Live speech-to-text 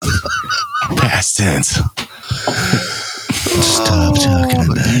Past tense. Stop talking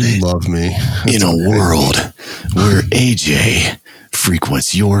about it. Love me. In a world where AJ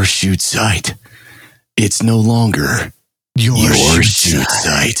frequents your shoot site, it's no longer your shoot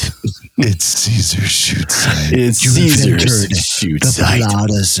site. It's Caesar's shoot site. It's Caesar's shoot site.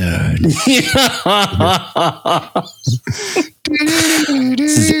 Plata zone.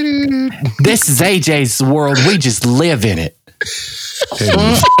 This is AJ's world. We just live in it. Hey, I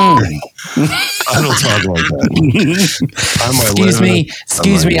don't talk like that.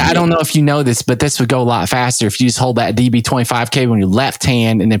 Excuse me. I don't know if you know this, but this would go a lot faster if you just hold that DB25 cable in your left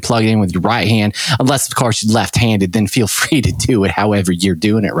hand and then plug it in with your right hand. Unless, of course, you're left-handed, then feel free to do it however you're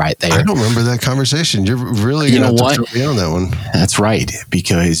doing it right there. I don't remember that conversation. You're really going to have to throw me on that one. That's right,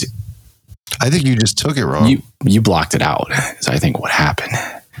 because I think you just took it wrong. You blocked it out, is I think what happened.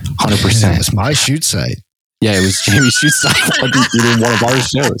 100%. It's my shoot site. Yeah, it was Jamie's shoot site. You did one of our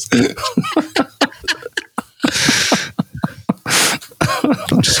shows.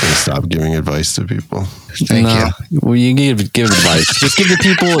 I'm just going to stop giving advice to people. Thank you. Well, you give advice. Just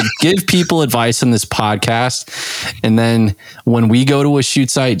give people advice on this podcast, and then when we go to a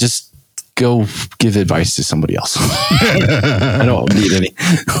shoot site, just go give advice to somebody else. I don't need any.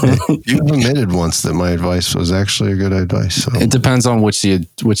 You've admitted once that my advice was actually a good advice. So. It depends on which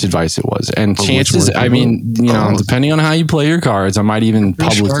advice it was, and chances. I mean, depending on how you play your cards, I might even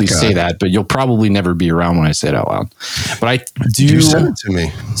publicly say that, but you'll probably never be around when I say it out loud. But I do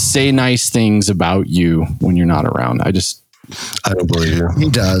say nice things about you when you're not around. I don't believe you. He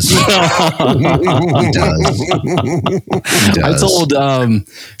does. He does. I told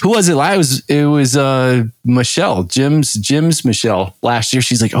who was it? It was Michelle, Jim's Michelle last year.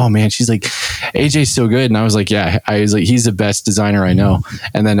 She's like, oh man, she's like, AJ's so good, and I was like, yeah. I was like, he's the best designer I know.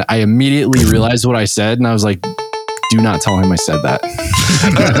 And then I immediately realized what I said, and I was like, do not tell him I said that.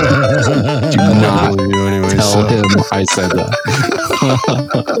 Do not tell him I said that.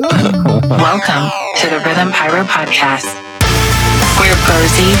 Welcome to the Rhythm Pyro Podcast, where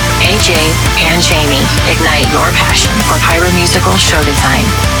Posey, AJ, and Jamie ignite your passion for pyromusical show design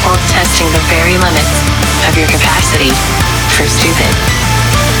while testing the very limits of your capacity for stupid.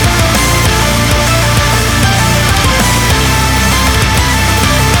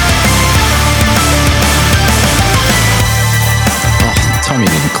 Tell me you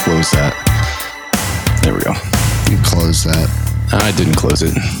didn't close that. There we go. You closed that. I didn't close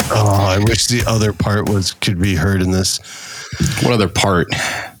it. Oh, I wish the other part could be heard in this. What other part?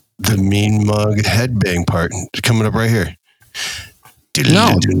 The mean mug headbang part coming up right here.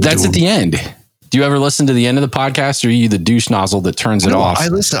 No, that's at the end. Do you ever listen to the end of the podcast, or are you the douche nozzle that turns it off? I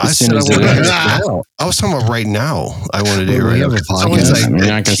listen. I said I was talking about right now. I wanted to hear right now. Someone's like, you're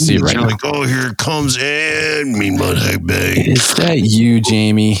not going to see it right now. Like, oh, here it comes in. Mean mug headbang. Is that you,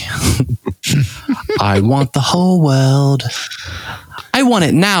 Jamie? I want the whole world. I want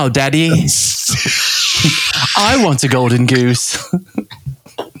it now, Daddy. I want a golden goose.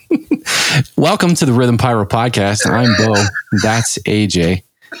 Welcome to the Rhythm Pyro Podcast. I'm Bo. That's AJ.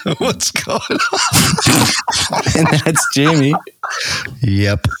 What's going on? And that's Jamie.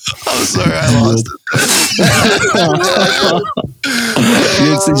 Yep. I'm sorry, I lost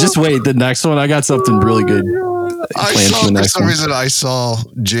it. Just wait. The next one, I got something really good. For some reason, I saw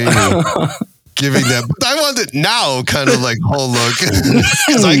Jamie giving that, but I want it now, kind of like whole look,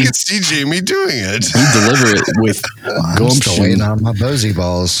 because I can see Jamie doing it. You deliver it with gumption. Waiting on my Bozy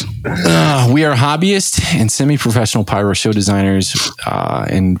balls. We are hobbyists and semi-professional pyro show designers,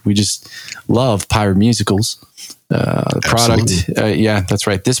 and we just love Pyromusicals. Product. Yeah, that's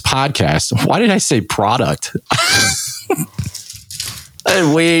right. This podcast. Why did I say product? I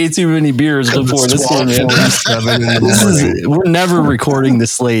had way too many beers before this one. We're never recording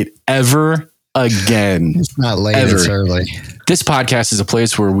this late ever again. It's not late, it's early. This podcast is a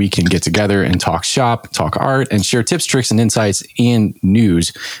place where we can get together and talk shop, talk art, and share tips, tricks, and insights and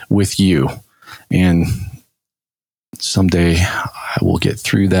news with you. And someday I will get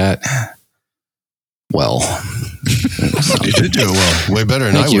through that. Well, you did do it well. Way better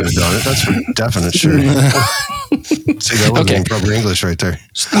than I would have done it. That's for definite sure. See, that was proper English right there.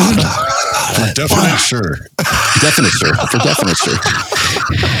 For definite sure. Definite sure. For definite sure.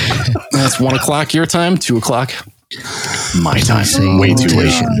 That's 1 o'clock your time, 2 o'clock my time. Way too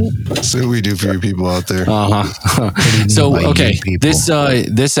late. See what we do for you people out there. So, okay, this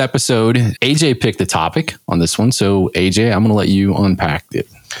episode, AJ picked the topic on this one. So, AJ, I'm going to let you unpack it.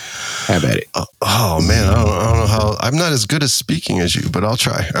 Have at it. Oh man, I don't know how. I'm not as good at speaking as you, but I'll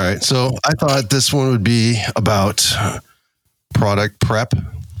try. All right. So I thought this one would be about product prep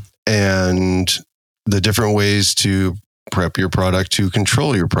and the different ways to prep your product to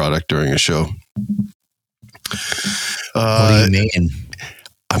control your product during a show. What do you mean?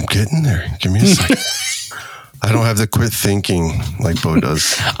 I'm getting there. Give me a second. I don't have to quit thinking like Bo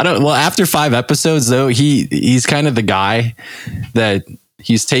does. I don't. Well, after 5 episodes, though, he's kind of the guy that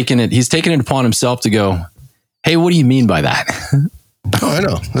he's taken it upon himself to go, hey, what do you mean by that? Oh, I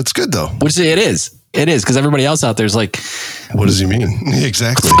know. That's good though. Which it is. It is, because everybody else out there is like, what does he mean?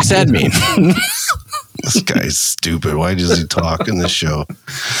 Exactly. What does that mean? This guy's stupid. Why does he talk in this show?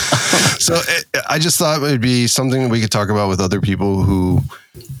 So I just thought it would be something that we could talk about with other people who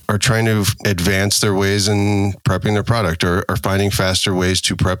are trying to advance their ways in prepping their product, or finding faster ways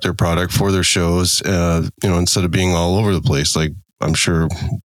to prep their product for their shows, instead of being all over the place. Like, I'm sure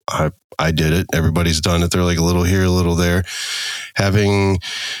I did it. Everybody's done it. They're like a little here, a little there. Having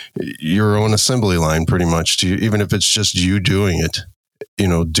your own assembly line, pretty much, even if it's just you doing it,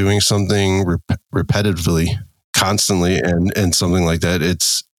 doing something repetitively, constantly, and something like that.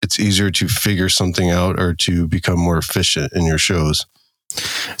 It's easier to figure something out or to become more efficient in your shows.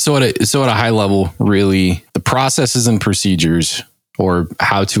 So at a high level, really, the processes and procedures, or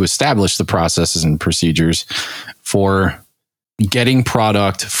how to establish the processes and procedures for getting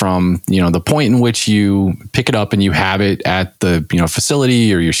product from, the point in which you pick it up and you have it at the,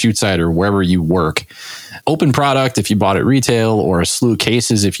 facility or your shoot site or wherever you work. Open product if you bought it retail, or a slew of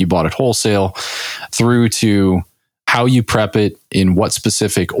cases if you bought it wholesale, through to how you prep it, in what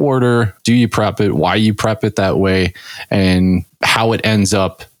specific order do you prep it, why you prep it that way, and how it ends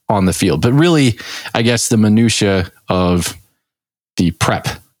up on the field. But really, I guess the minutia of the prep.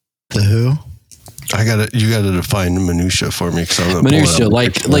 The who? You gotta define minutia for me, because minutia,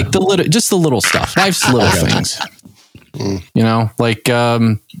 like the little stuff, life's little things. Like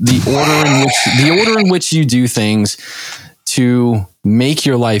the order in which you do things to make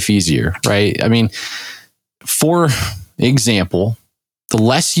your life easier, right? I mean, for example, the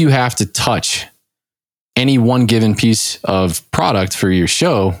less you have to touch any one given piece of product for your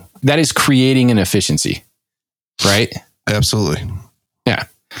show, that is creating an efficiency, right? Absolutely. Yeah.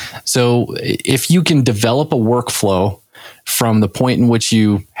 So if you can develop a workflow from the point in which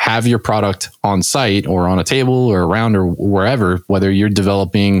you have your product on site or on a table or around or wherever, whether you're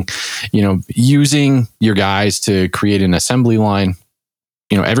developing, using your guys to create an assembly line,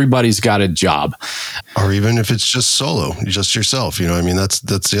 everybody's got a job. Or even if it's just solo, just yourself, that's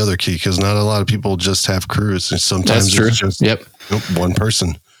the other key, because not a lot of people just have crews. And sometimes that's true. It's just one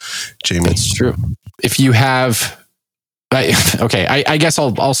person. Jamie. That's true. If you have, I guess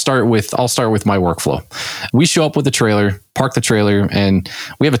I'll start with my workflow. We show up with the trailer, park the trailer, and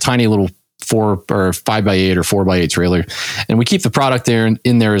we have a tiny little 4 or 5x8 or 4x8 trailer, and we keep the product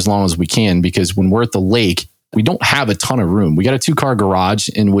in there as long as we can, because when we're at the lake, we don't have a ton of room. We got a 2-car garage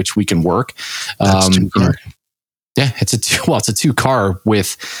in which we can work. That's 2-car. Yeah, it's a 2-car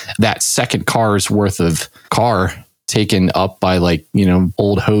with that second car's worth of car taken up by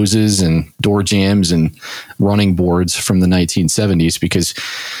old hoses and door jams and running boards from the 1970s, because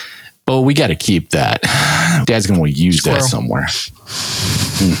we got to keep that. Dad's going to want to use that somewhere.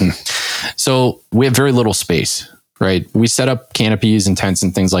 Mm-hmm. So we have very little space, right? We set up canopies and tents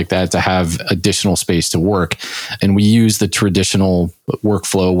and things like that to have additional space to work. And we use the traditional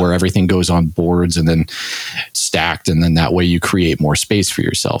workflow where everything goes on boards and then stacked. And then that way you create more space for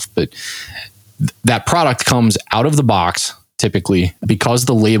yourself. But that product comes out of the box, typically, because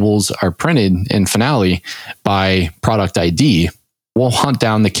the labels are printed in Finale by product ID. We'll hunt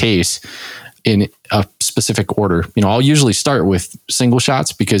down the case in a specific order. I'll usually start with single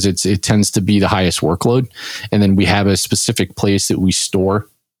shots because it tends to be the highest workload. And then we have a specific place that we store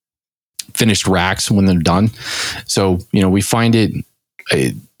finished racks when they're done. So, we find it,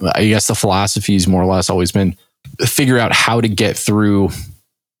 I guess the philosophy is more or less always been figure out how to get through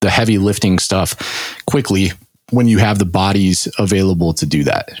the heavy lifting stuff quickly when you have the bodies available to do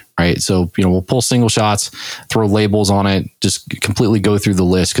that, right? So, we'll pull single shots, throw labels on it, just completely go through the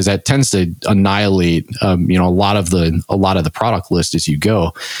list, because that tends to annihilate, a lot of the product list as you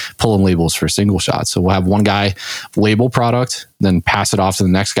go, pulling labels for single shots. So we'll have one guy label product, then pass it off to the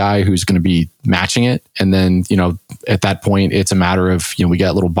next guy who's going to be matching it. And then, at that point, it's a matter of, we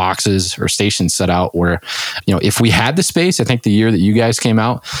got little boxes or stations set out where, if we had the space, I think the year that you guys came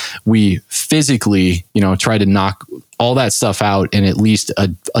out, we physically, tried to knock all that stuff out in at least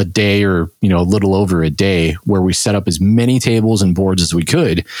a day or, a little over a day, where we set up as many tables and boards as we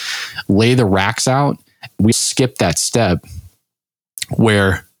could, lay the racks out. We skipped that step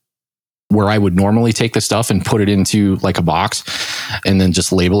where I would normally take the stuff and put it into like a box. and then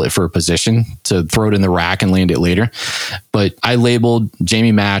just label it for a position to throw it in the rack and land it later. But I labeled,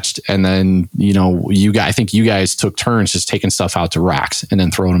 Jamie matched, and then, I think you guys took turns just taking stuff out to racks and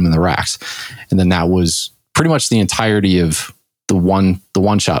then throwing them in the racks. And then that was pretty much the entirety of the one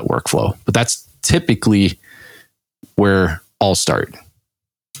shot workflow. But that's typically where I'll start.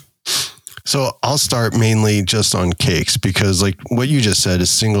 So I'll start mainly just on cakes, because like what you just said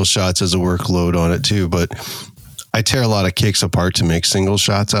is single shots as a workload on it too. But I tear a lot of cakes apart to make single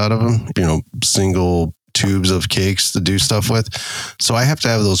shots out of them, single tubes of cakes to do stuff with. So I have to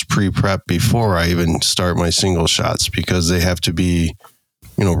have those pre-prepped before I even start my single shots, because they have to be,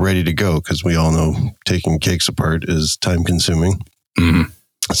 ready to go. Because we all know taking cakes apart is time consuming. Mm-hmm.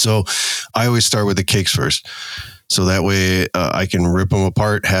 So I always start with the cakes first. So that way I can rip them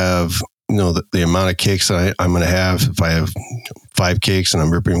apart, have, the amount of cakes that I'm going to have. If I have 5 cakes and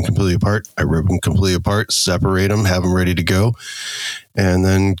I'm ripping them completely apart, I rip them completely apart, separate them, have them ready to go, and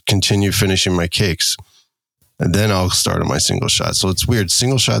then continue finishing my cakes. And then I'll start on my single shot. So it's weird.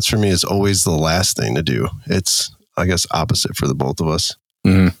 Single shots for me is always the last thing to do. It's, I guess, opposite for the both of us.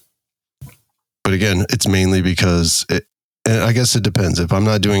 Mm-hmm. But again, it's mainly because and I guess it depends. If I'm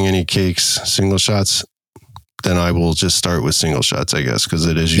not doing any cakes, single shots, then I will just start with single shots, I guess, because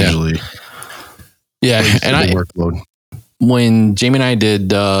it is usually and workload. When Jamie and I did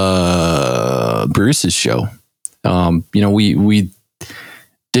Bruce's show, we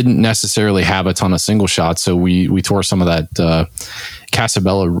didn't necessarily have a ton of single shots, so we tore some of that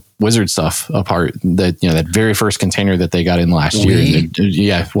Casabella Wizard stuff apart. That very first container that they got in last year.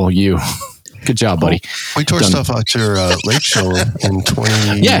 You. Good job, buddy. We tore stuff out your lake show in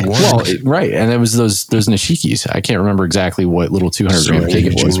 2021. Yeah, well, right. And it was those Nishikis. I can't remember exactly what little 200 gram cake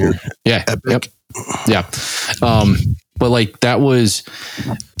it was. Yeah. Epic. Yep. Yeah. But like that was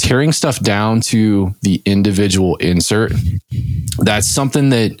tearing stuff down to the individual insert. That's something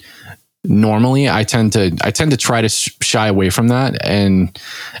that normally I tend to try to shy away from that. And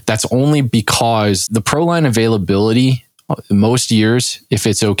that's only because the ProLine availability most years, if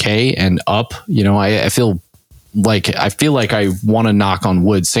it's okay and up, I feel like I want to knock on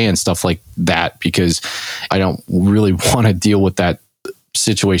wood saying stuff like that, because I don't really want to deal with that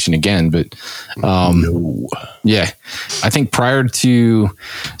situation again. But I think prior to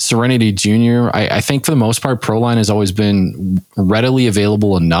Serenity Junior, I think for the most part, ProLine has always been readily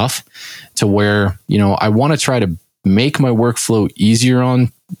available enough to where, I want to try to make my workflow easier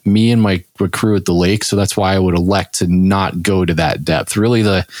on me and my crew at the lake. So that's why I would elect to not go to that depth. Really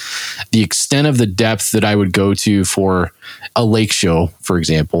the extent of the depth that I would go to for a lake show, for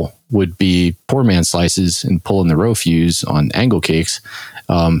example, would be poor man slices and pulling the row fuse on angle cakes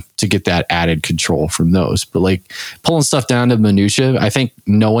to get that added control from those. But like pulling stuff down to minutia, I think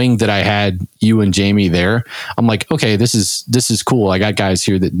knowing that I had you and Jamie there, I'm like, okay, this is cool. I got guys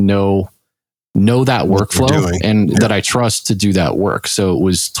here that know that workflow and that I trust to do that work. So it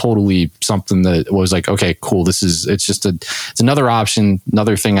was totally something that was like, okay, cool. It's another option,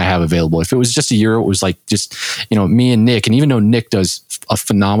 another thing I have available. If it was just a year, it was like just, me and Nick. And even though Nick does a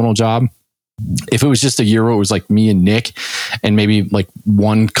phenomenal job, if it was just a Euro, it was like me and Nick and maybe like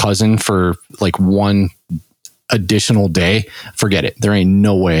one cousin for like one additional day, forget it. There ain't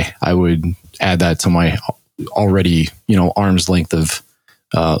no way I would add that to my already, arm's length of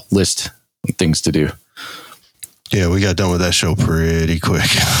list things to do. Yeah, we got done with that show pretty quick.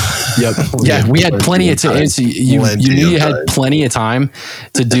 Yep. Yeah, we had plenty of time. You had plenty of time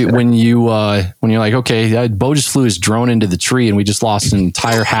to do when you're like, okay, Bo just flew his drone into the tree and we just lost an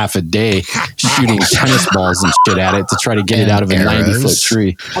entire half a day shooting tennis balls and shit at it to try to get it out of a 90-foot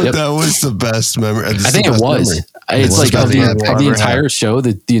tree. Yep. That was the best memory. I think it was. Memory. It's like of the entire show.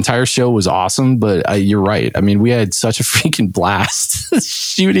 The entire show was awesome, but you're right. I mean, we had such a freaking blast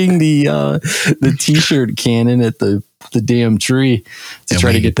shooting the t-shirt cannon at the damn tree to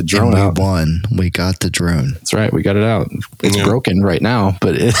try to get the drone out. We got the drone. That's right. We got it out. It's broken right now,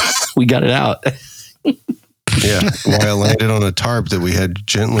 but we got it out. Yeah. While I landed on a tarp that we had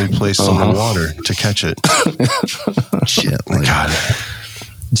gently placed on the water to catch it. Shit. My God.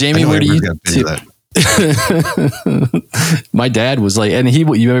 Jamie, where do you my dad was like, and he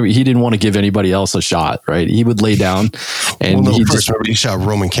didn't want to give anybody else a shot, right? He would lay down and he shot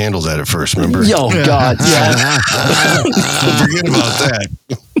Roman candles at it first, remember? Yo, God, yeah. Forget about that.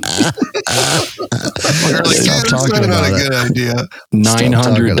 Talking about a good idea.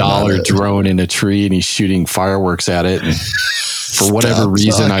 $900 drone in a tree and he's shooting fireworks at it. And for whatever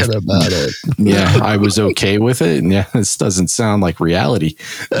reason, I was okay with it. And this doesn't sound like reality.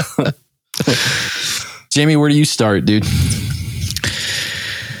 Jamie, where do you start, dude?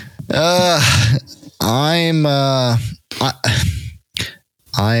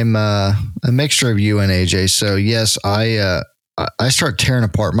 I'm a mixture of you and AJ. So yes, I start tearing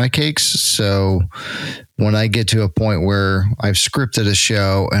apart my cakes. So when I get to a point where I've scripted a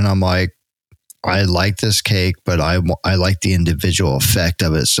show and I'm like, I like this cake, but I like the individual effect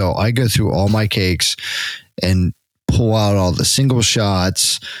of it. So I go through all my cakes and pull out all the single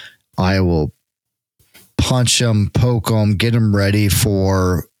shots. I will punch them, poke them, get them ready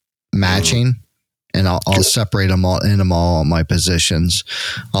for matching. And I'll separate them all in all my positions.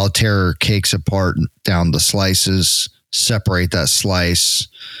 I'll tear cakes apart down to slices, separate that slice,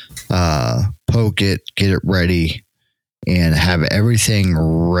 poke it, get it ready, and have everything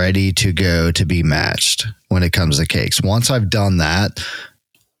ready to go to be matched when it comes to cakes. Once I've done that,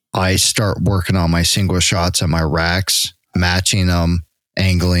 I start working on my single shots and my racks, matching them,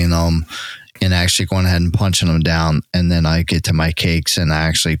 angling them, and actually going ahead and punching them down. And then I get to my cakes and I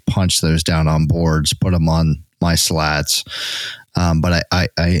actually punch those down on boards, put them on my slats. But I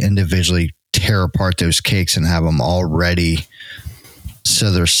individually tear apart those cakes and have them all ready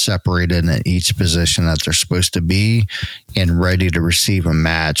so they're separated in each position that they're supposed to be and ready to receive a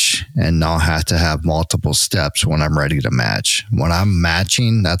match and not have to have multiple steps when I'm ready to match. When I'm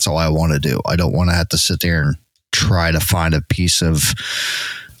matching, that's all I want to do. I don't want to have to sit there and try to find a piece of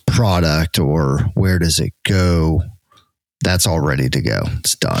product or where does it go. That's all ready to go.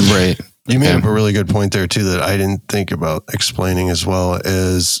 It's done. Right. You made up a really good point there too that I didn't think about explaining as well,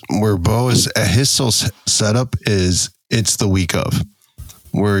 is where Bo is at his setup is it's the week of,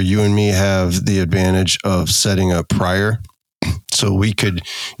 where you and me have the advantage of setting up prior. So we could,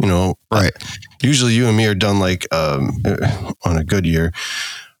 right. Usually you and me are done like on a good year.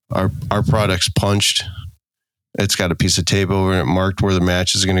 Our product's punched. It's got a piece of tape over it marked where the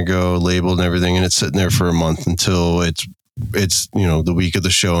match is going to go, labeled and everything. And it's sitting there for a month until it's the week of the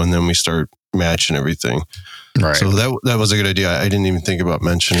show. And then we start matching everything. Right. So that was a good idea. I didn't even think about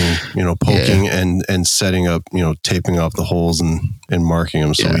mentioning, poking and setting up, taping off the holes and marking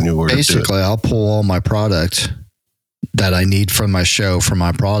them so we knew where to do it. Basically, I'll pull all my product that I need from my show from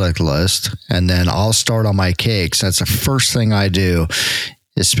my product list, and then I'll start on my cakes. That's the first thing I do,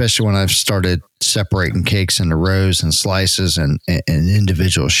 especially when I've started separating cakes into rows and slices and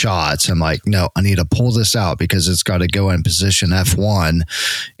individual shots. I'm like, no, I need to pull this out because it's got to go in position F1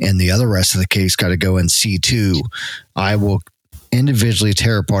 and the other rest of the cake's got to go in C2. I will individually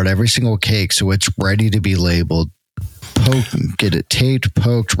tear apart every single cake so it's ready to be labeled, poke, get it taped,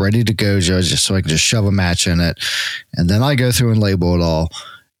 poked, ready to go, just so I can just shove a match in it. And then I go through and label it all.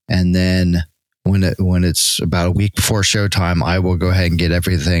 And then when it's about a week before showtime, I will go ahead and get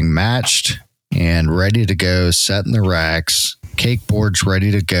everything matched and ready to go, set in the racks, cake boards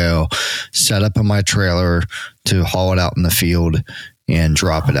ready to go, set up in my trailer to haul it out in the field and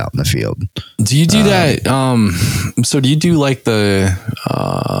drop it out in the field. Do you do that? So do you do like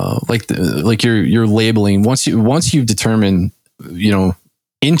your labeling once you've determined,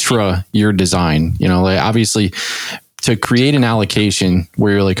 intra your design, like obviously to create an allocation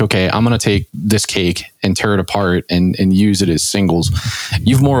where you're like, okay, I'm going to take this cake and tear it apart and use it as singles.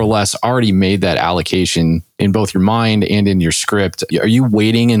 You've more or less already made that allocation in both your mind and in your script. Are you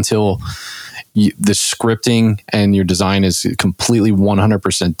waiting until the scripting and your design is completely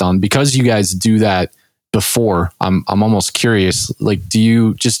 100% done? Because you guys do that before, I'm almost curious, like, do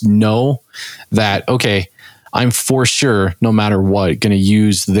you just know that, okay, I'm for sure, no matter what, going to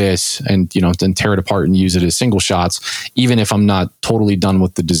use this and, then tear it apart and use it as single shots, even if I'm not totally done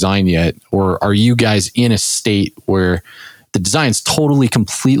with the design yet? Or are you guys in a state where the design's totally,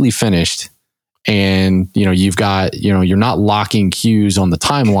 completely finished and, you've got, you're not locking cues on the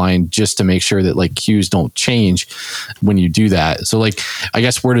timeline just to make sure that like cues don't change when you do that? So like, I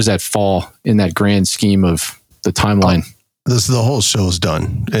guess, where does that fall in that grand scheme of the timeline? The whole show's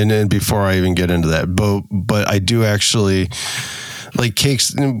done. And then before I even get into that, but I do actually like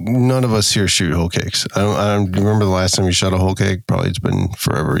cakes. None of us here shoot whole cakes. I don't remember the last time we shot a whole cake. Probably it's been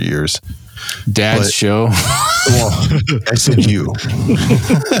forever years. Dad's show. Well, I said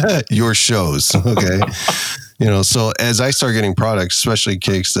your shows. Okay. So as I start getting products, especially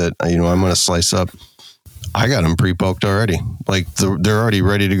cakes that, I'm going to slice up, I got them pre-poked already. Like they're already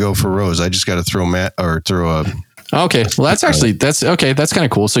ready to go for rows. I just got to throw a, okay. Well, that's kind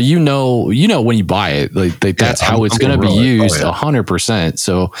of cool. So when you buy it, like that's how it's going to be used 100%.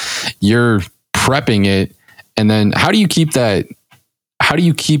 So you're prepping it. And then how do you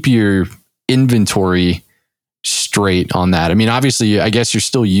keep your inventory straight on that? I mean, obviously, I guess you're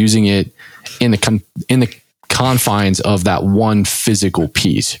still using it in the confines of that one physical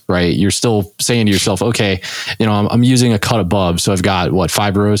piece, right? You're still saying to yourself, okay, I'm using a cut above. So I've got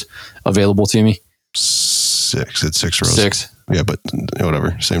 5 rows available to me. 6. It's 6 rows. 6. Yeah, but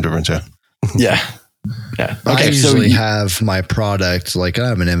whatever. Same difference. Yeah. Yeah. Yeah. Okay. I usually have my product, like I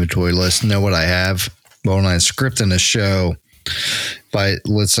have an inventory list, know what I have. But when I'm scripting a show,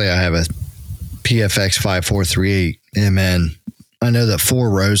 let's say I have a PFX 5438 MN, I know that 4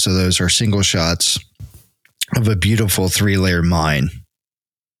 rows of those are single shots of a beautiful 3-layer mine.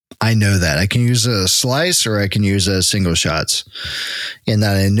 I know that I can use a slice or I can use a single shots, and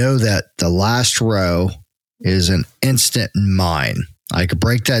that I know that the last row is an instant mine. I could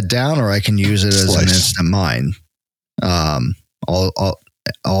break that down, or I can use it as an instant mine,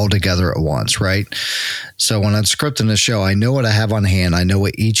 all together at once, right? So when I'm scripting the show, I know what I have on hand. I know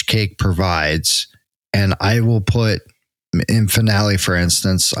what each cake provides, and I will put in finale, for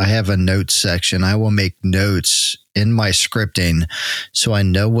instance, I have a notes section. I will make notes in my scripting so I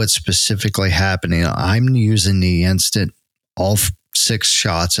know what's specifically happening. I'm using the instant all 6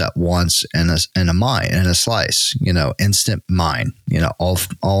 shots at once and a mine and a slice, instant mine, all of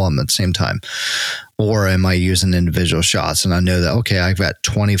them at the same time. Or am I using individual shots? And I know that, okay, I've got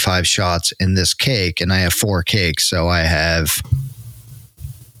 25 shots in this cake and I have 4 cakes. So I have,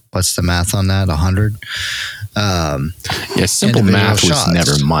 what's the math on that? 100? Simple math was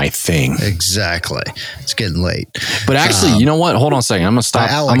never my thing. Exactly. It's getting late. But actually, you know what? Hold on a second. I'm gonna stop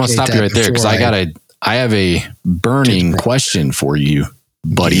you right there because I have a burning question for you,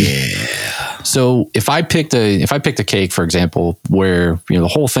 buddy. Yeah. So if I picked a cake, for example, where the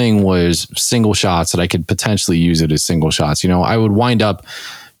whole thing was single shots that I could potentially use it as single shots, I would wind up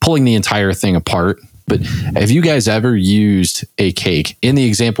pulling the entire thing apart. But have you guys ever used a cake in the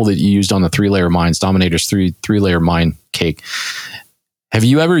example that you used on the 3-layer mines, Dominator's three-layer mine cake? Have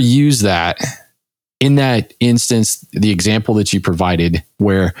you ever used that in that instance, the example that you provided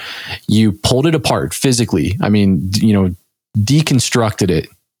where you pulled it apart physically? I mean, deconstructed it,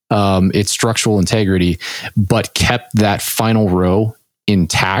 its structural integrity, but kept that final row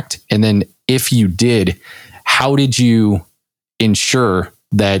intact. And then if you did, how did you ensure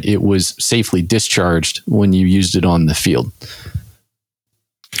that it was safely discharged when you used it on the field?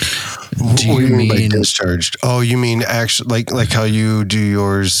 What do you mean by discharged? Oh, you mean actually like how you do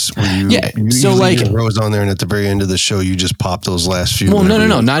yours? Where you so leave your rows on there, and at the very end of the show, you just pop those last few. Well,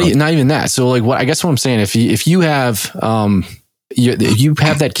 no, not even that. So like what I'm saying, if you have you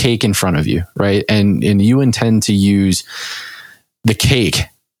have that cake in front of you, right, and you intend to use the cake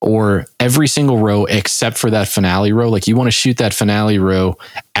or every single row except for that finale row, like you want to shoot that finale row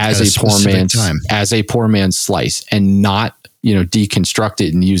as a poor man's slice and not deconstruct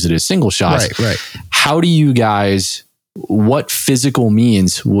it and use it as single shots. Right. How do you guys? What physical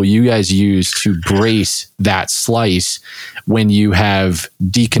means will you guys use to brace that slice when you have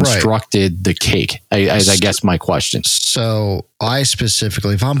deconstructed the cake? I guess my question. So I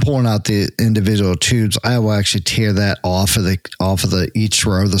specifically, if I'm pulling out the individual tubes, I will actually tear that off of the each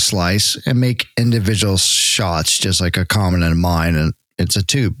row of the slice and make individual shots, just like a common in mine. And it's a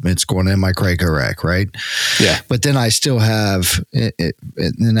tube. It's going in my Kraker rack, right? Yeah. But then I still have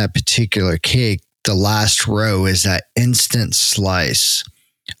in that particular cake, the last row is that instant slice.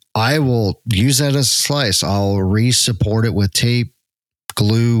 I will use that as a slice. I'll re-support it with tape,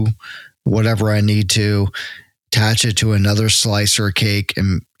 glue, whatever I need to, attach it to another slice or cake,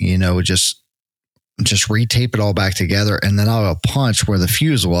 and just re-tape it all back together. And then I'll punch where the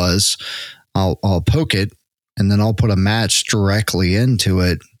fuse was. I'll poke it, and then I'll put a match directly into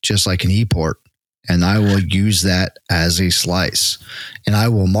it, just like an E-port. And I will use that as a slice, and I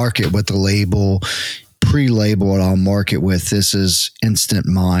will mark it with the label, pre-label it. I'll mark it with, this is instant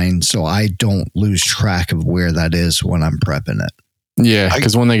mine, so I don't lose track of where that is when I'm prepping it. Yeah,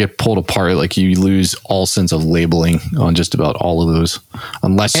 because when they get pulled apart, like you lose all sense of labeling on just about all of those,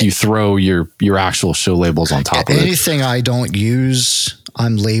 unless you throw your actual show labels on top of it. Anything I don't use,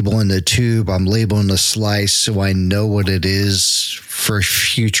 I'm labeling the tube, I'm labeling the slice, so I know what it is for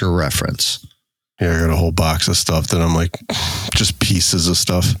future reference. Yeah, I got a whole box of stuff that I'm like, just pieces of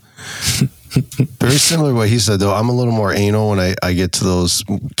stuff. Very similar to what he said, though. I'm a little more anal when I get to those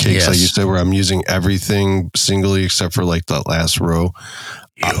cakes, like you said, where I'm using everything singly except for like that last row.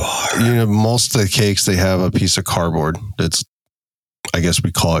 Most of the cakes, they have a piece of cardboard that's, I guess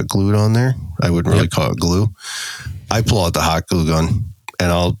we call it glued on there. I wouldn't really call it glue. I pull out the hot glue gun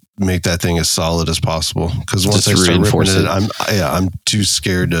and I'll make that thing as solid as possible. Because once I start ripping it, I'm too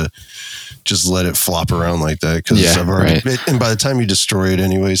scared to just let it flop around like that. Because and by the time you destroy it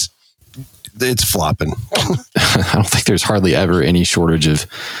anyways, it's flopping. I don't think there's hardly ever any shortage of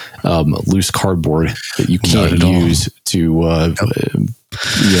loose cardboard that you can't use to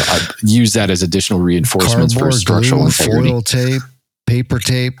use that as additional reinforcements cardboard, for structural integrity. Foil tape, paper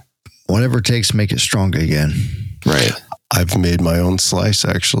tape, whatever it takes to make it strong again. Right. I've made my own slice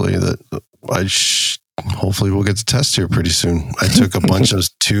actually that hopefully we'll get to test here pretty soon. I took a bunch of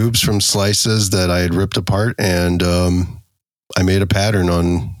tubes from slices that I had ripped apart, and I made a pattern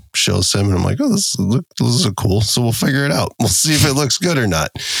on Shell 7. I'm like, oh, this is cool. So we'll figure it out. We'll see if it looks good or not.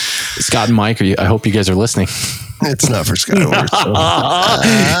 Scott and Mike, I hope you guys are listening. It's not for Scott. So.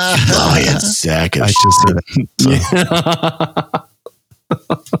 Zach. I just said it. So.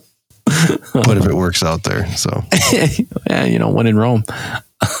 But if it works out there, so. Yeah, when in Rome.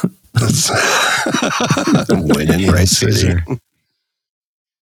 When in right city.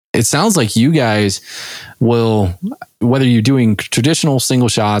 It sounds like you guys will, whether you're doing traditional single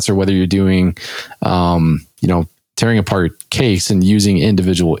shots or whether you're doing, tearing apart cakes and using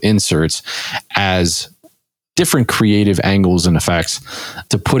individual inserts as different creative angles and effects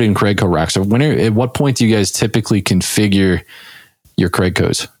to put in Craigco racks. So at what point do you guys typically configure your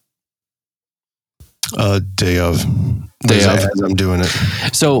Craigcos? Day of. As I'm doing it.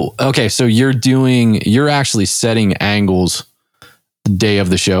 So, okay. So you're actually setting angles the day of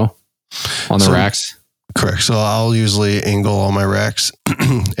the show on the racks? Correct. So I'll usually angle all my racks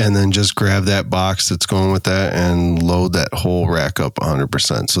and then just grab that box that's going with that and load that whole rack up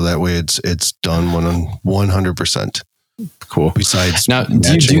 100%. So that way it's done 100%. Cool. Besides, now,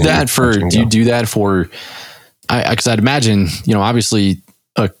 do you do that for? Because I'd imagine, obviously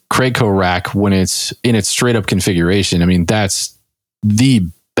a Craigco rack when it's in its straight up configuration. I mean, that's the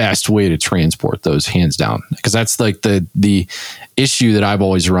best way to transport those, hands down, because that's like the issue that I've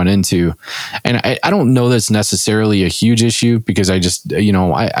always run into. And I don't know that's necessarily a huge issue, because I just,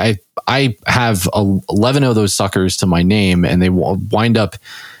 I have 11 of those suckers to my name, and they wind up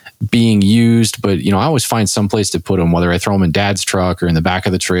being used, but I always find some place to put them, whether I throw them in Dad's truck or in the back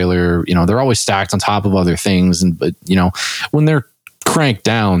of the trailer. They're always stacked on top of other things. But when they're cranked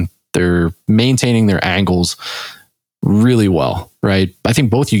down, they're maintaining their angles really well, right? I think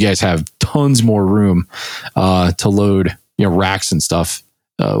both you guys have tons more room to load racks and stuff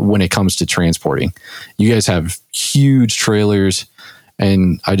when it comes to transporting. You guys have huge trailers,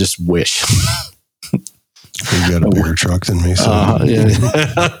 and I just wish you got a bigger truck than me. So.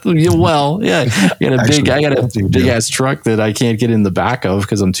 Well, yeah, I got a big ass truck that I can't get in the back of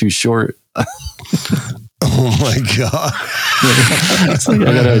because I'm too short. Oh my God.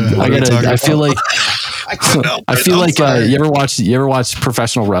 I feel like you ever watch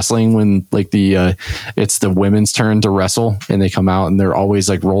professional wrestling when like it's the women's turn to wrestle, and they come out and they're always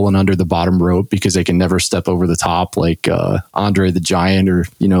like rolling under the bottom rope because they can never step over the top, like Andre the Giant or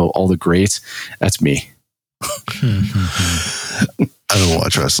all the greats. That's me. I don't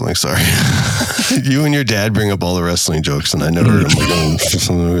watch wrestling. Sorry. You and your dad bring up all the wrestling jokes, and I never heard them. Like, I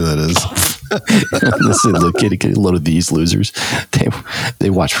don't know who that is. Listen, look, get a load of these losers. They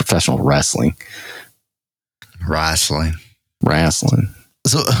watch professional wrestling. Wrestling.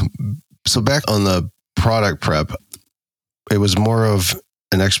 So back on the product prep, it was more of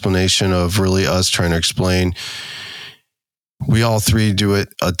an explanation of really us trying to explain. We all three do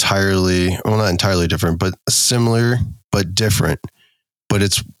it entirely, well, not entirely different, but similar, but different. But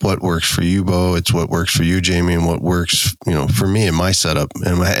it's what works for you, Bo. It's what works for you, Jamie, and what works, for me and my setup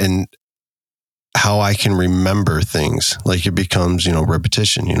and how I can remember things. Like it becomes,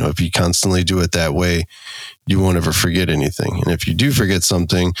 repetition. If you constantly do it that way, you won't ever forget anything. And if you do forget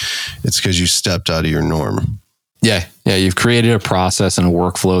something, it's because you stepped out of your norm. Yeah. You've created a process and a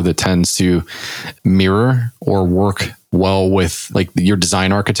workflow that tends to mirror or work well with like your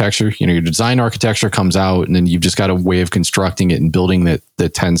design architecture. Your design architecture comes out, and then you've just got a way of constructing it and building that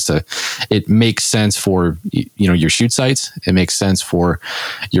tends to, it makes sense for, your shoot sites. It makes sense for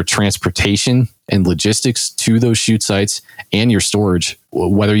your transportation and logistics to those shoot sites and your storage,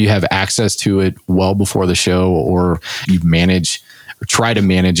 whether you have access to it well before the show or you manage or try to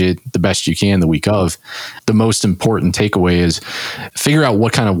manage it the best you can the week of. The most important takeaway is figure out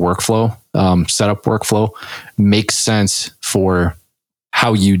what kind of workflow, setup workflow makes sense for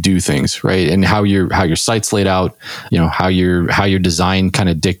how you do things, right? And how your site's laid out, how your design kind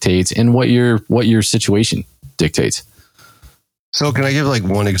of dictates and what your situation dictates. So can I give like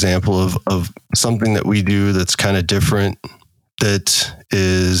one example of something that we do that's kind of different, that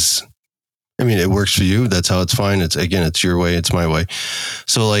is, it works for you. That's how it's fine. It's your way. It's my way.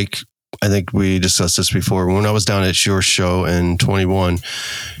 So like, I think we discussed this before. When I was down at your show in 21,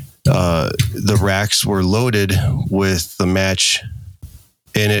 the racks were loaded with the match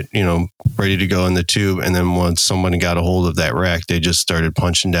in it, ready to go in the tube. And then once someone got a hold of that rack, they just started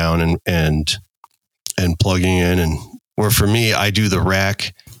punching down and plugging in. And where for me, I do the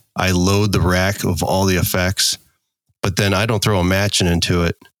rack, I load the rack of all the effects, but then I don't throw a match into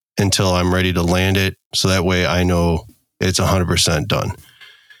it until I'm ready to land it. So that way I know it's 100% done.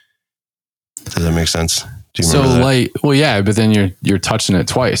 Does that make sense? Do you remember that? Well, yeah, but then you're touching it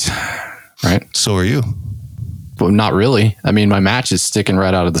twice, right? So are you. But not really. I mean, my match is sticking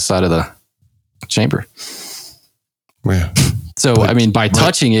right out of the side of the chamber. Yeah. So, I mean, by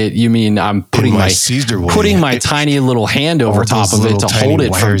touching it, you mean I'm putting my tiny little hand over top of it to hold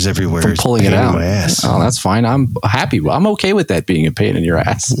it from pulling it out. Oh, that's fine. I'm happy. I'm okay with that being a pain in your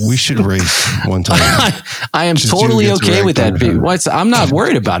ass. We should race one time. I am totally okay with that being. I'm not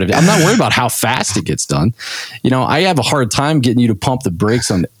worried about it. I'm not worried about how fast it gets done. You know, I have a hard time getting you to pump the brakes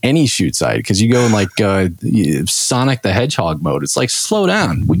on any shoot side because you go in like Sonic the Hedgehog mode. It's like, slow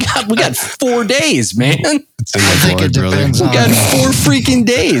down. We got 4 days, man. I think it depends on 4 freaking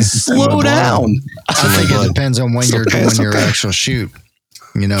days. Slow down. I think it depends on when you're doing your actual shoot.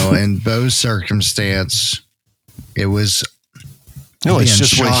 You know, in Bo's circumstance, it was. No, it's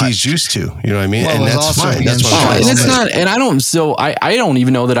just what he's used to. You know what I mean? Well, and that's fine. That's what and it's not. And I don't. So I don't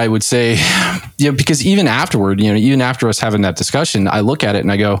even know that I would say, you know, because even afterward, you know, even after us having that discussion, I look at it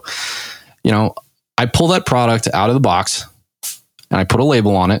and I go, you know, I pull that product out of the box and I put a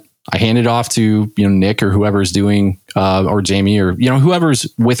label on it. I hand it off to, you know, Nick or whoever's doing, or Jamie or, you know,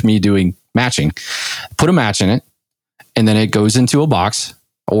 whoever's with me doing matching, put a match in it. And then it goes into a box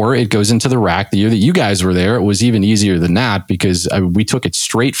or it goes into the rack. The year that you guys were there, it was even easier than that because we took it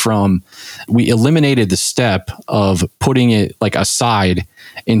straight from, we eliminated the step of putting it like aside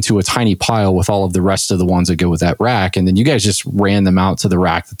into a tiny pile with all of the rest of the ones that go with that rack. And then you guys just ran them out to the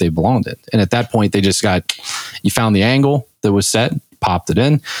rack that they belonged in. And at that point, they just got, you found the angle that was set, popped it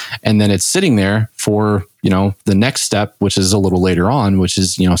in, and then it's sitting there for, you know, the next step, which is a little later on, which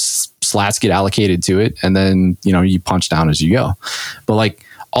is, you know, slats get allocated to it. And then, you know, you punch down as you go. But like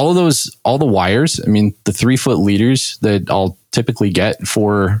all the wires, I mean, the 3-foot leaders that I'll typically get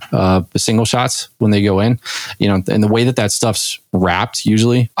for the single shots when they go in, you know, and the way that stuff's wrapped,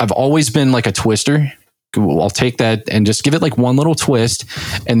 usually I've always been like a twister. I'll take that and just give it like one little twist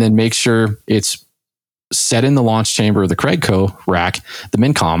and then make sure it's set in the launch chamber of the Craigco rack, the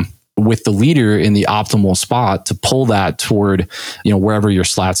Mincom, with the leader in the optimal spot to pull that toward, you know, wherever your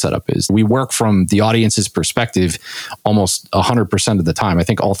slat setup is. We work from the audience's perspective almost 100% of the time. I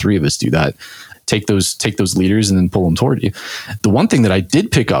think all three of us do that. Take those leaders and then pull them toward you. The one thing that I did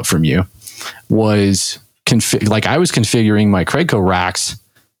pick up from you was I was configuring my Craigco racks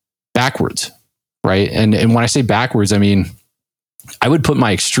backwards, right? And when I say backwards, I mean, I would put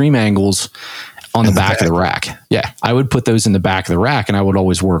my extreme angles on the back of the rack. Yeah. I would put those in the back of the rack and I would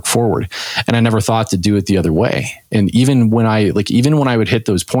always work forward. And I never thought to do it the other way. And even when I would hit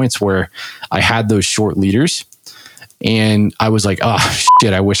those points where I had those short leaders and I was like, oh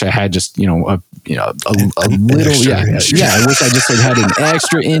shit, I wish I had just, you know, a little, yeah. I wish I just had an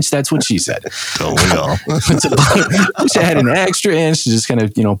extra inch. That's what she said. Don't we all? I wish I had an extra inch to just kind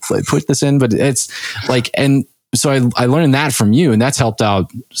of, you know, put this in, but it's like, and so I learned that from you, and that's helped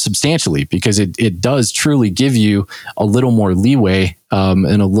out substantially because it does truly give you a little more leeway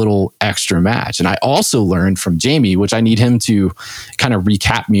and a little extra match. And I also learned from Jamie, which I need him to kind of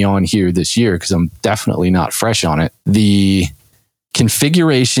recap me on here this year because I'm definitely not fresh on it, the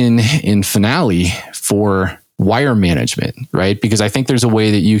configuration in Finale for wire management, right? Because I think there's a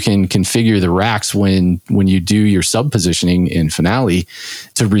way that you can configure the racks when you do your sub positioning in Finale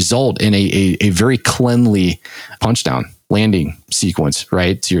to result in a very cleanly punch down landing sequence,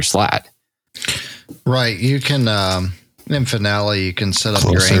 right, to your slat. Right. You can in Finale you can set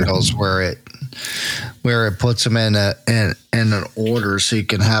up your angles where it puts them in an order so you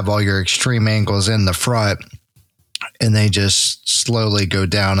can have all your extreme angles in the front and they just slowly go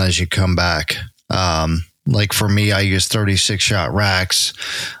down as you come back. Like for me, I use 36 shot racks.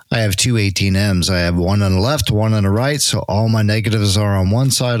 I have two 18Ms. I have one on the left, one on the right. So all my negatives are on one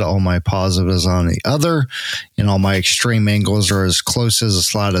side, all my positives on the other, and all my extreme angles are as close as a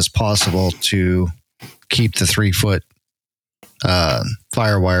slat as possible to keep the 3-foot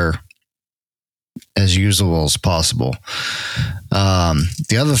firewire as usable as possible.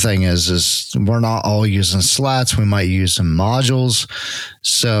 The other thing is we're not all using slats. We might use some modules.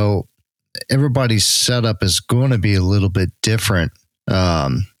 So everybody's setup is going to be a little bit different.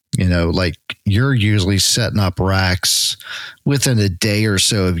 You know, like you're usually setting up racks within a day or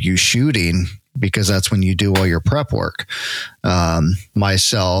so of you shooting because that's when you do all your prep work.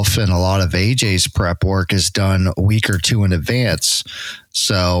 Myself and a lot of AJ's prep work is done a week or two in advance.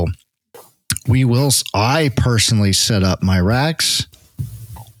 So I personally set up my racks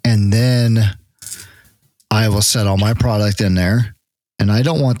and then I will set all my product in there. And I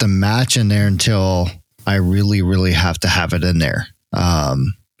don't want the match in there until I really, really have to have it in there.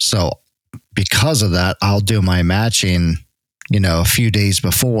 So because of that, I'll do my matching, a few days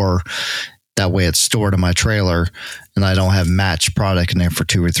before. That way it's stored in my trailer and I don't have matched product in there for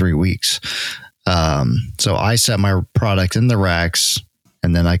 2 or 3 weeks. So I set my product in the racks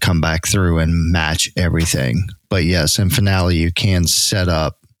and then I come back through and match everything. But yes, in Finale, you can set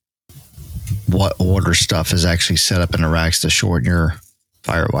up what order stuff is actually set up in the racks to shorten your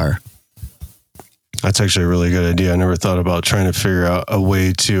firewire. That's actually a really good idea. I never thought about trying to figure out a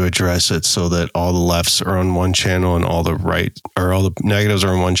way to address it so that all the lefts are on one channel and all the negatives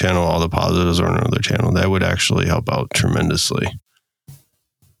are on one channel, all the positives are on another channel. That would actually help out tremendously.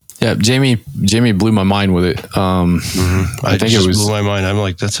 Yeah, Jamie blew my mind with it. I think it blew my mind. I'm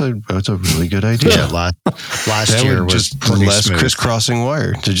like, that's a really good idea. Yeah, last year was just less smooth. Crisscrossing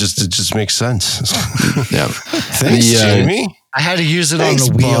wire. It just makes sense. Yeah. Thanks, Jamie. I had to use it on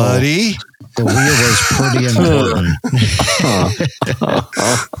the wheel. Buddy. The wheel was pretty important.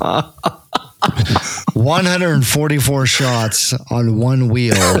 144 shots on one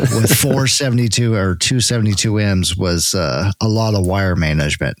wheel with 472 or 272 M's was a lot of wire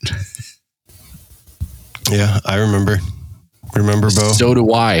management. Yeah, I remember. Remember, Bo? So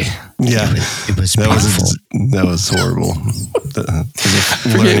do I. Yeah, it was beautiful. That was horrible.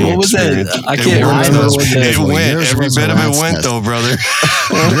 What was that? I can't remember. It went. Every bit of it went, though, brother.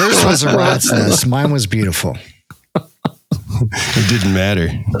 Yours was a rat's nest. Mine was beautiful. It didn't matter.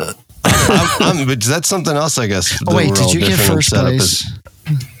 But that's something else, I guess. Oh, wait, did you get first place?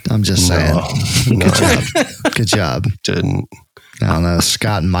 I'm just saying. No. Good job. Didn't. I don't know.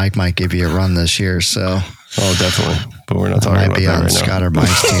 Scott and Mike might give you a run this year, so. Oh, definitely. But we're not talking about that right now. Scott or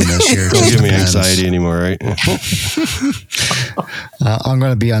Mike's team this year. Don't give me anxiety anymore, right? I'm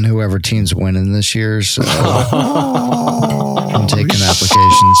going to be on whoever team's winning this year, so I'm taking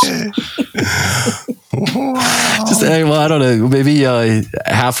applications. I don't know. Maybe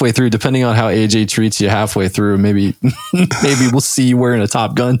halfway through, depending on how AJ treats you halfway through, maybe we'll see you wearing a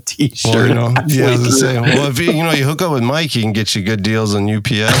Top Gun t-shirt. Well, yeah, I was gonna say, well, if you hook up with Mike, he can get you good deals on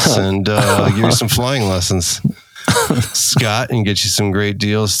UPS and give you some flying lessons. Scott can get you some great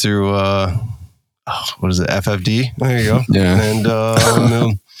deals through what is it, FFD? There you go. Yeah, and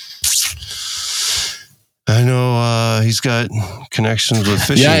I know he's got connections with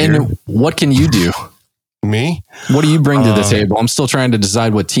fishing. Yeah, and gear. what can you do? Me? What do you bring to the table? I'm still trying to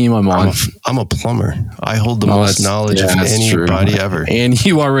decide what team I'm on. I'm a plumber. I hold the most knowledge of anybody ever. And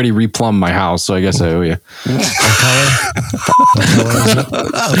you already replumbed my house, so I guess I owe you.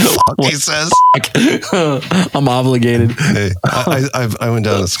 He says. I'm obligated. Hey, I went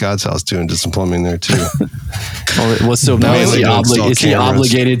down to Scott's house too and did some plumbing there too. Well, so now is he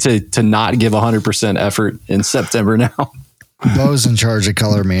obligated to not give 100% effort in September now? Bo's in charge of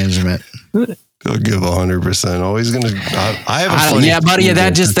color management. He'll give 100%. Always gonna. I have a funny. Yeah, buddy,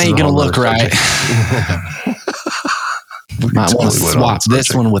 that just ain't gonna look right. I want to swap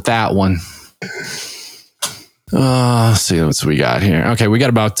this one with that one. Let's see what we got here. Okay, we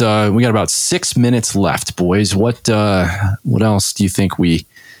got about 6 minutes left, boys. What else do you think we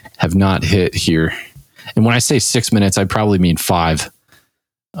have not hit here? And when I say 6 minutes, I probably mean 5,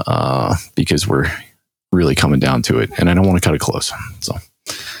 because we're really coming down to it, and I don't want to cut it close. So,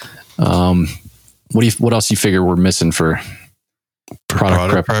 what else do you figure we're missing for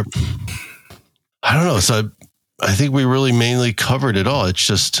product prep? I don't know. So I think we really mainly covered it all. It's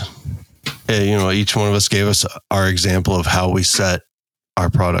just, each one of us gave us our example of how we set our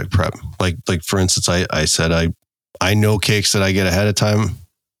product prep. Like for instance, I said, I know cakes that I get ahead of time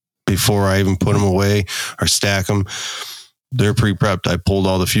before I even put them away or stack them. They're pre-prepped. I pulled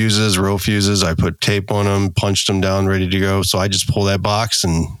all the fuses, row fuses. I put tape on them, punched them down, ready to go. So I just pull that box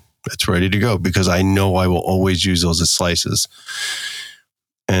and it's ready to go because I know I will always use those as slices.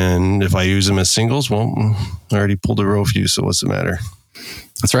 And if I use them as singles, well, I already pulled a row fuse. So what's the matter?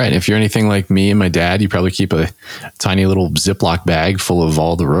 That's right. If you're anything like me and my dad, you probably keep a tiny little Ziploc bag full of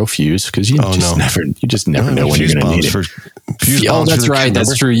all the row fuse because you just never know when you're going to need it. That's right.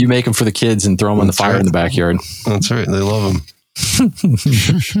 That's true. You make them for the kids and throw them on the fire in the backyard. That's right. They love them.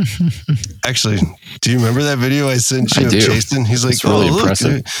 Actually, do you remember that video I sent you of Jason? He's like, really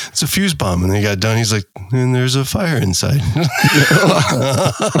impressive. Look, it's a fuse bomb. And they got done. He's like, and there's a fire inside.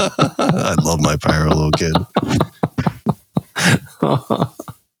 I love my pyro little kid.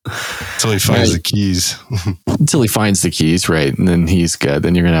 Until he finds the keys. Until he finds the keys, right? And then he's good.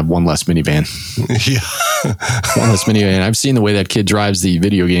 Then you're going to have one less minivan. Yeah. One less minivan. I've seen the way that kid drives the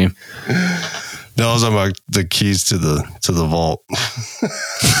video game. No, I was talking about the keys to the vault.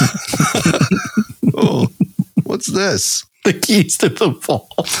 Oh, what's this? The keys to the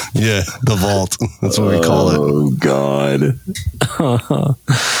vault. Yeah, the vault. That's what we call it. Oh God. All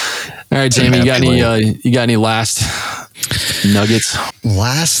right, Jamie, you got any last nuggets?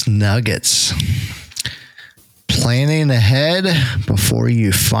 Last nuggets. Planning ahead before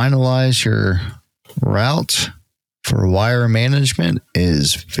you finalize your route for wire management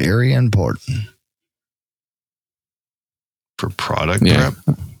is very important. For product prep?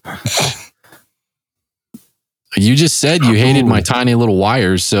 You just said you hated my tiny little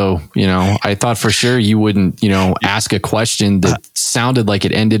wires. So, I thought for sure you wouldn't, ask a question that sounded like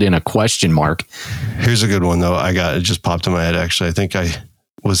it ended in a question mark. Here's a good one, though. It just popped in my head, actually. I think I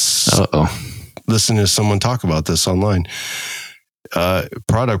was listening to someone talk about this online.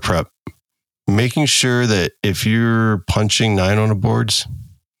 Product prep. Making sure that if you're punching 9 on the boards,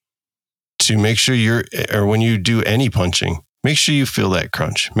 to make sure or when you do any punching, make sure you feel that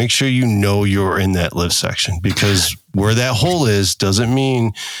crunch. Make sure you know you're in that lift section, because where that hole is doesn't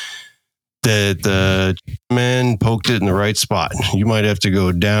mean that the man poked it in the right spot. You might have to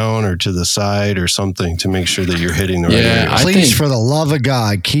go down or to the side or something to make sure that you're hitting the right area. Please, for the love of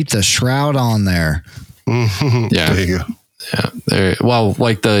God, keep the shroud on there. Yeah. There you go. Yeah. Well,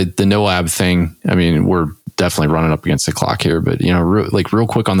 like the NOAB thing, I mean, we're definitely running up against the clock here, but real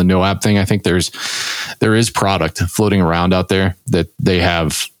quick on the NOAB thing, I think there is product floating around out there that they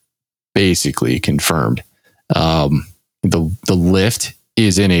have basically confirmed. The lift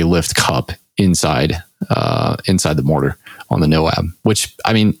is in a lift cup inside the mortar on the NOAB, which,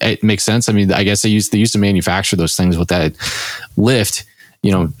 I mean, it makes sense. I mean, I guess they used to manufacture those things with that lift,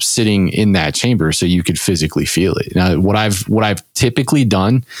 sitting in that chamber so you could physically feel it. Now, what I've typically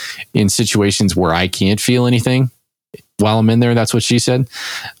done in situations where I can't feel anything while I'm in there, that's what she said,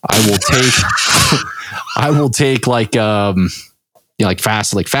 I will take like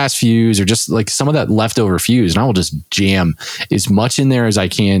fast fuse, or just like some of that leftover fuse, and I will just jam as much in there as I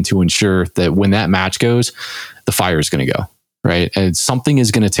can to ensure that when that match goes, the fire is going to go, right? And something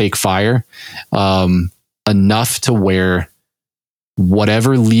is going to take fire enough to where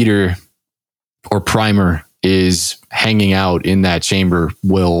whatever leader or primer is hanging out in that chamber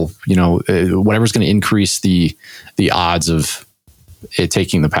will, whatever's going to increase the odds of it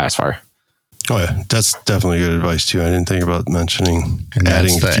taking the pass fire. Oh yeah, that's definitely good advice too. I didn't think about mentioning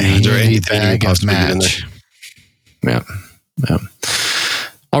adding fuse or anything bag of match. Yeah.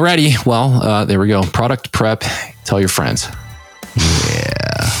 Alrighty, well, there we go. Product prep. Tell your friends.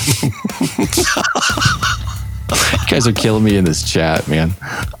 Yeah. You guys are killing me in this chat, man.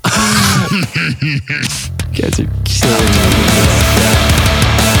 You guys are killing me in this chat.